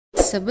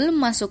Sebelum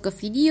masuk ke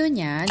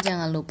videonya,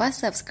 jangan lupa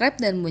subscribe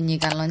dan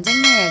bunyikan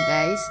loncengnya ya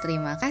guys.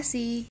 Terima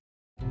kasih.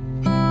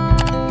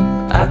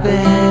 I've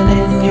been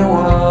in your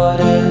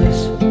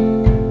waters,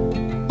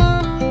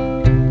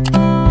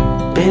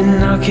 been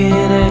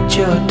knocking at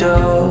your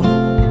door.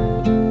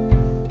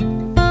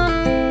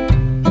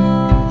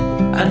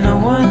 I know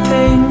one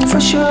thing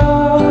for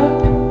sure,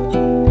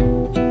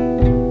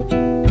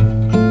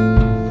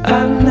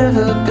 I've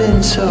never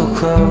been so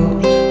close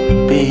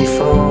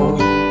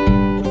before.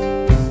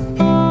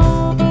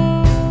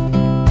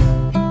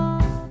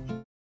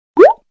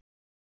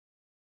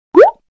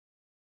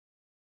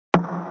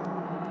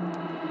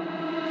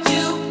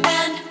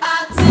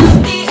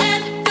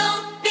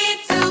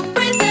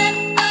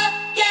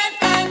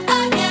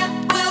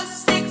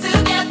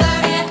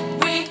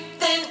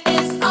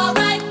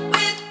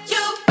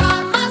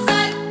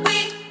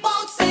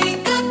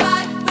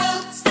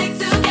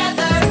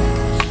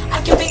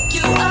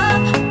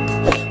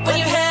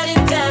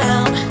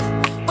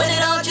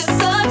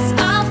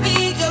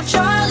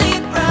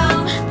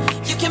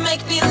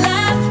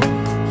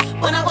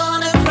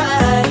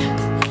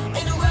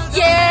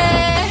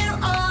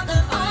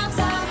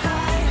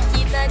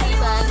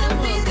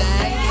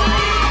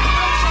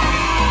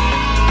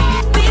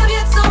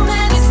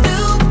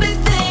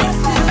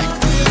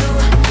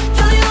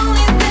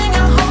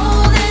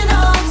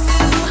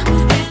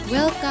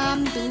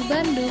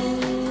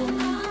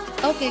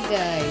 Oke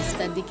guys,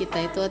 tadi kita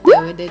itu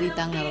OTW dari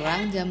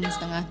Tangerang jam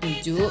setengah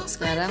 7,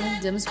 sekarang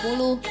jam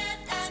 10.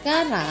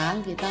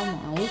 Sekarang kita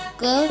mau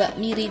ke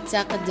Bakmi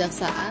Rica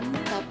Kejaksaan,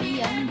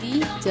 tapi yang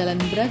di Jalan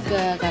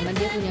Braga, karena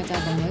dia punya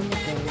cabang banyak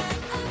guys.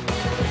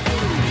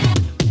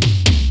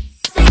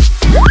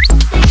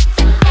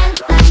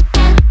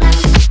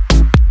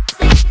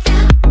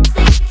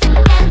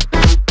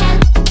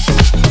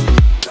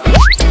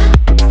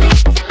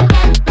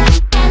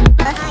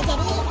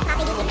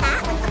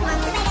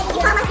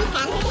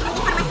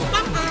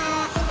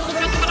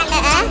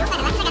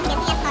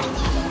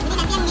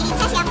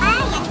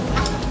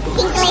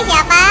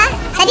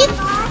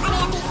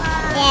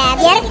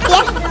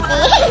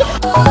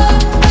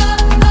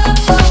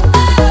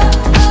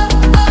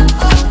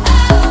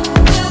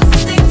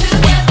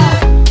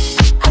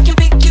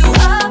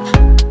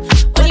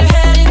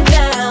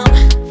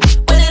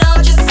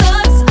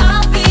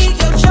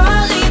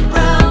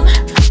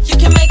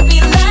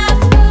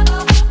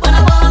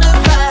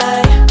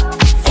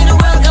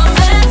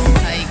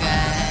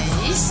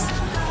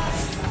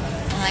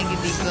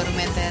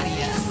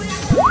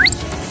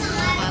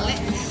 Vale.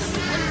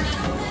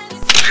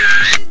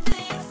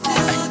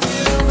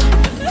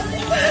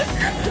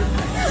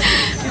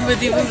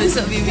 Tiba-tiba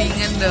besok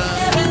bimbingan dong.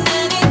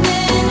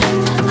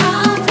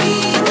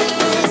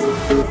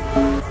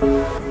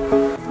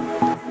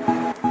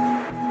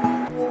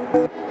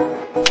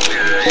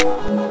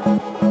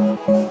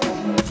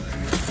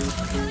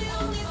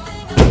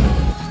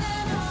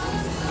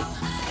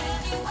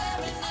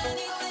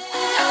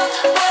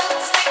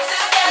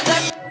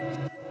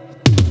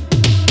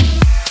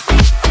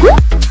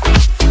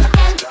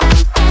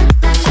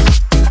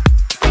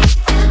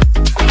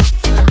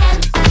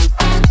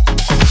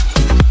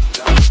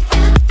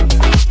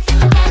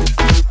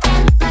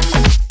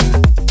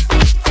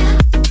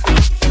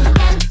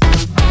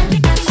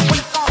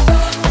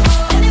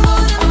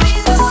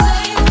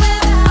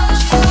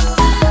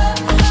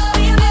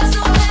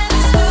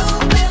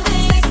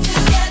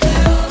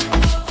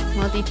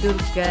 Tidur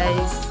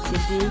guys,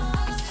 jadi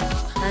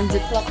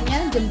lanjut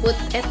vlognya, jemput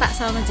Eta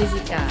sama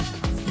Jessica.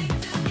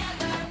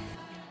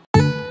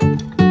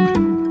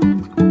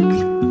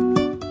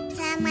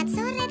 Selamat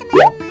sore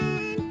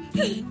teman-teman.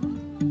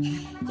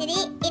 Jadi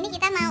ini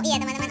kita mau,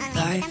 iya teman-teman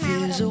online, kita mau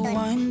room tour.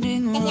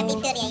 Kita siap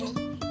tidur ya ini.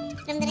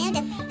 Room tournya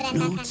udah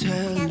berantakan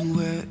sekali.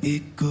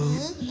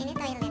 Ini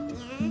toiletnya.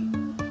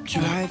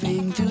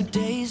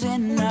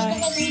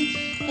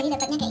 Jadi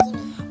dapatnya kayak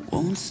gini.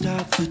 Won't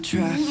stop for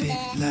traffic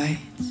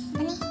lights.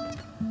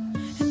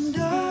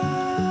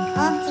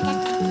 Oh, sikat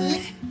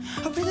gigi.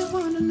 I really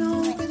wanna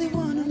know. Ini kacanya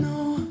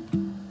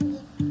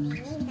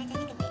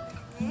gede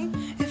banget.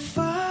 If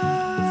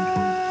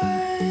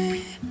I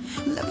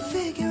never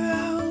figure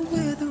out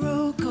where the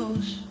road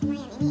goes.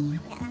 Lumayan, ini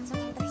nggak langsung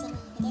nyentuh sini.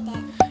 Jadi ada.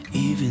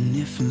 Even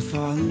if I'm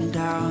falling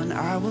down,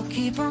 I will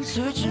keep on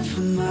searching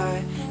for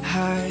my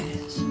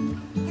highs.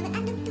 Dapat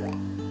ada 2.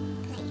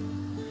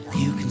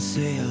 You can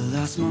say I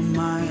lost my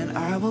mind,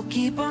 I will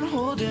keep on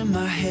holding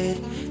my head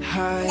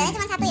high.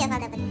 Modalnya cuma 1 ya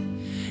Vale dapatnya.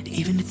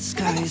 Even if the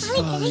sky is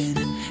falling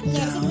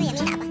Ya harus dulu ya,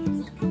 down. minta apa?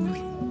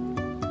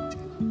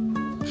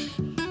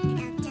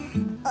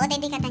 Oh,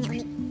 OTD katanya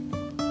unik.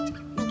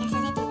 Nih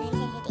kasurnya juga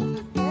bisa jadi 1.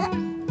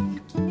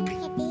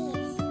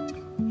 Etis.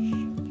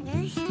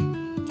 Terus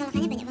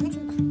colokannya banyak banget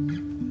sumpah.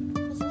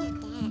 Di sini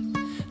ada.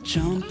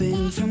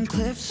 Jumping from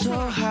cliffs so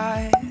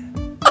high,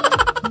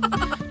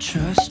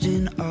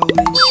 trusting our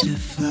wings to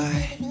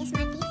fly. TV-nya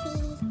smart TV.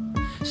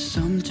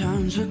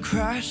 Sometimes we're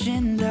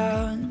crashing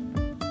down,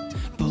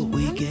 but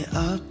we get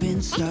up and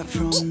start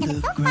from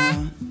the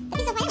ground.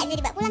 Tapi sofanya nggak bisa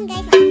dibawa pulang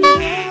guys.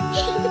 Maaf ya.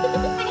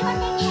 Ada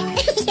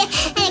hordeng.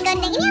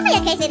 Gondeng ini apa ya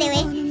guys BTW?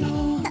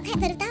 Kok kayak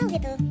baru tahu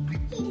gitu.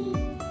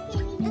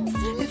 Oh,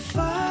 besi nih.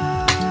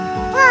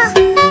 Wah,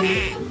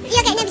 iya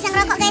kayaknya bisa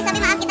ngerokok guys, tapi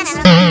maaf kita nggak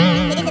ngerokok.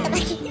 Jadi tutup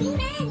lagi.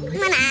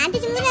 Mana ada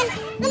jemuran?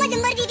 Lu mau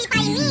jemur di pipa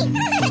ini?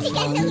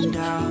 Digantungin.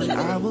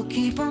 I will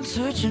keep on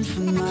searching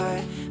for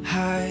my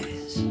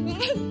highs.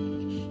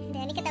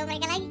 Dan ini ketemu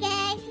mereka lagi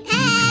guys.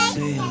 Hai.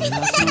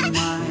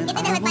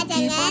 Kita dapat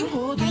pajangan,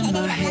 tapi nggak jadi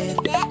pasangan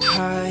juga.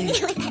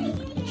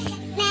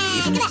 Nah,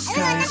 coba lu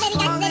loncat dari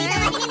tempat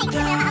ini nih,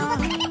 coba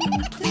ampun.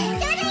 Coba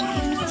naik.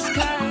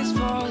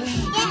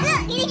 Ya lu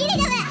gini-gini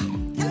coba.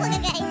 Ampun ya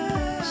guys.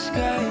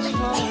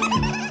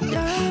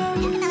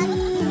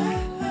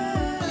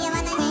 Iya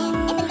mananya ya?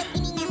 Bentuk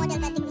ininya, model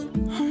batiknya.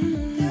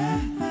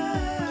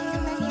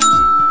 Sebelah sini.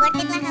 Worth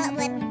it lah kalau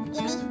buat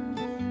ini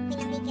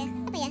bintang 3.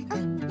 Apa ya? Oh,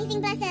 living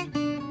plaza.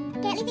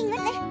 Kayak living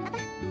world deh. Apa?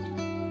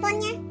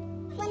 Fontnya,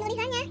 font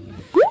tulisannya.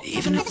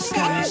 Even if the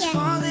sky is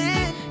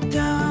falling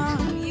down.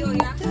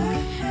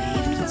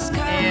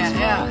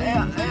 Ya,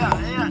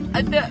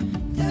 ada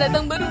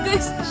datang baru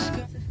guys.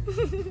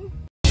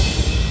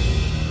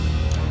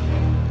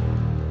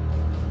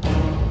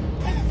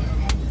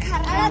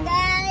 Halo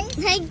guys.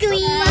 Hai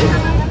guys.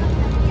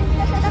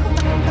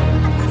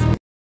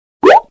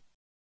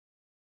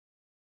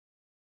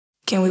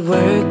 Can we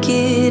work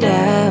it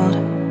out?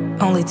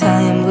 Only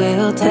time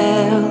will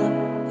tell.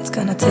 It's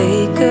gonna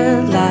take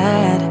a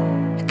lot,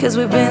 'cause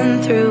we've been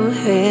through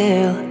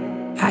hell.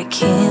 I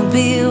can't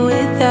be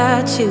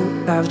without you.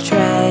 I've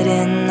tried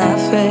and I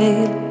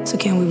failed. So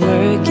can we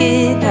work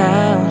it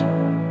out?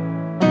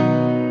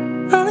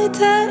 Only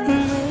time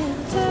will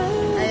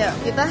tell. Ayo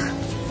kita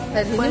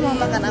hari ini mau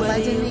makan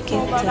apa aja nih?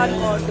 Makan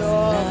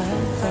kodok,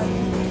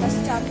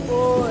 nasi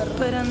campur.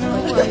 Beda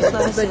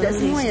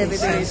semua ya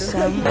BTW itu.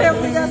 Yang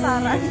punya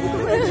saran.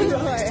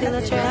 Still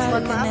I try to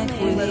Mohon maaf connect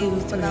nih with baru you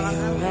through pertama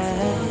your kali.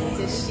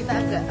 eyes. Jadi kita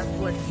agak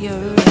awkward.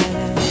 Your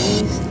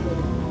eyes.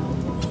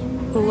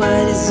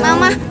 What is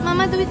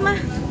Mama duit mah.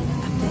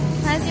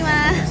 Makasih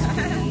mah.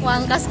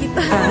 Uang kas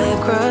kita. I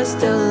have crossed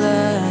the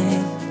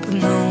line, but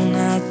no,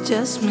 not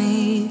just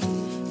me.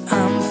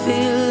 I'm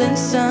feeling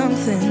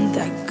something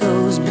that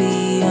goes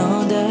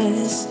beyond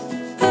us.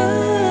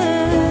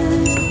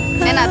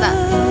 Enak tak?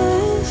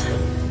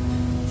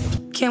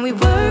 Can we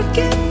work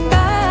it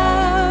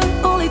out?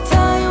 Only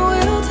time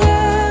will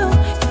tell.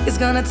 It's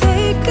gonna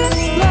take us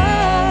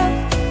long,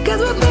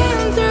 'cause we've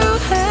been through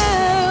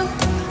hell.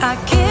 I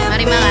can't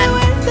Mari be makan.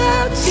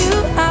 without you.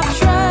 I've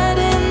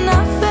tried and I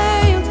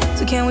failed.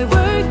 So can we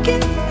work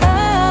it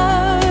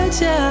out?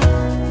 Yeah.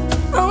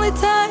 Only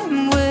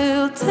time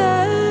will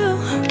tell.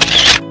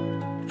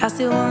 I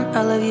still want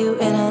all of you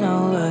and I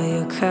know all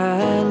your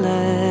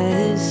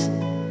colors.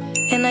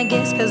 And I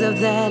guess 'cause of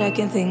that I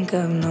can think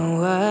of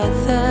no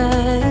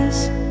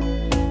others.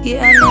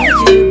 Yeah, I need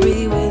you to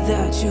breathe,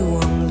 without you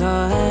I'm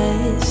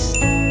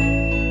lost.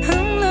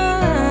 I'm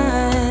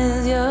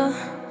lost, yeah.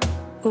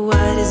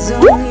 What is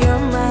on your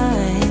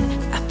mind?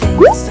 I think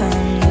it's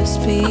time to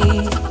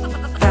speak.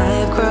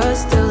 I have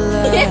crossed the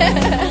line,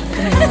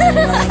 and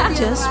not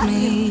just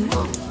me.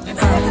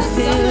 I'm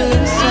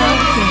feeling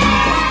something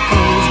that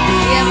goes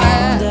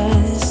beyond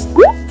us.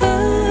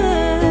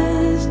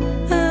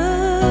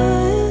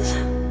 Us.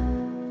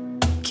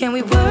 Can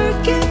we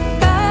work it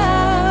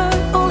out?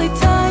 Only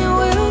time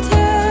will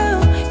tell.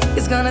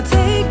 It's gonna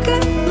take a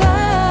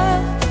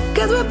lot,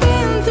 'cause we've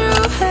been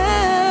through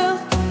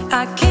hell.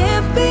 I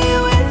can't be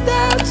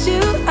without you.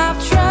 I've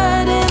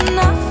tried and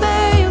I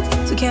failed.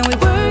 So can we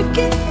work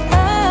it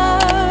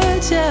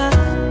out? Yeah.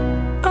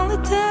 Only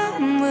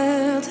time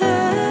will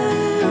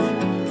tell.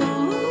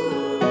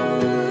 Ooh.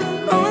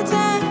 Only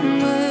time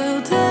will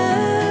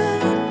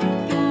tell.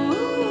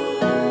 Ooh.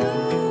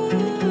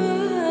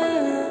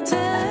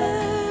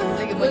 Tell.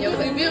 Lagi mau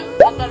nyoba review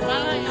makan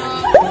mana ya?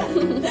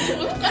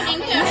 Bukan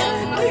ini ya.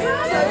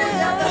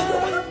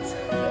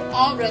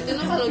 Oh berarti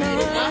lu kalau di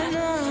rumah,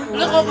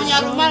 lu kalau punya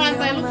rumah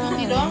lantai lu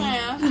putih doang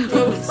ya?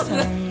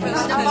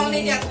 Tepung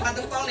nih ya,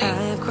 tepung nih. I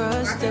have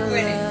crossed the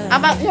line.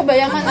 Apa coba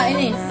yang mana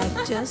ini?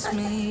 Not just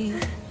me.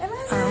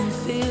 I'm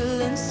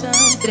feeling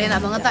something. Jadi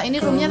enak banget tak.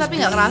 Ini roomnya tapi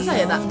nggak kerasa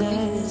ya tak?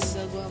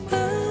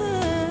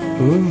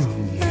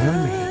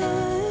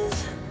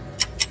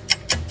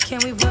 Can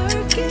we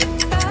work it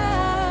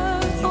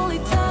out?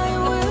 Only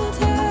time will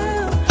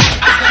tell.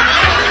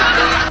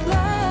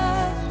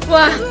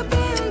 Wah. We've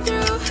been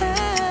through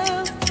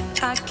hell.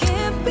 I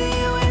can't be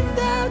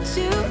without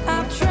you.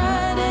 I've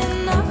tried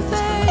and I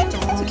failed.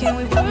 So can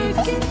we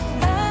work it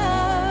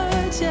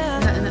out?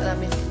 Yeah. Enak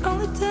tapi.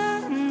 Only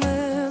time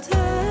will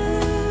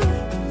tell.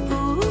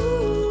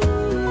 Ooh,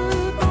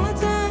 only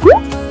time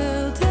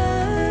will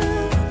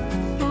tell.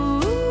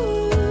 Ooh,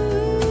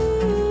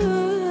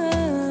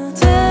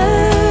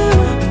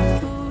 tell.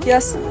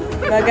 Yos,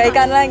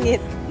 bagaikan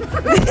langit.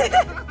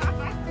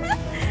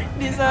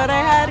 Di sore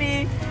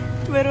hari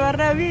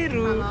berwarna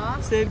biru.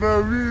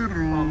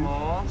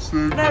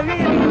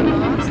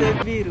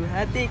 Sebiru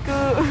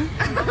hatiku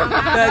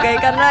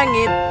bagaikan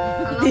langit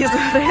di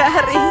sore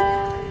hari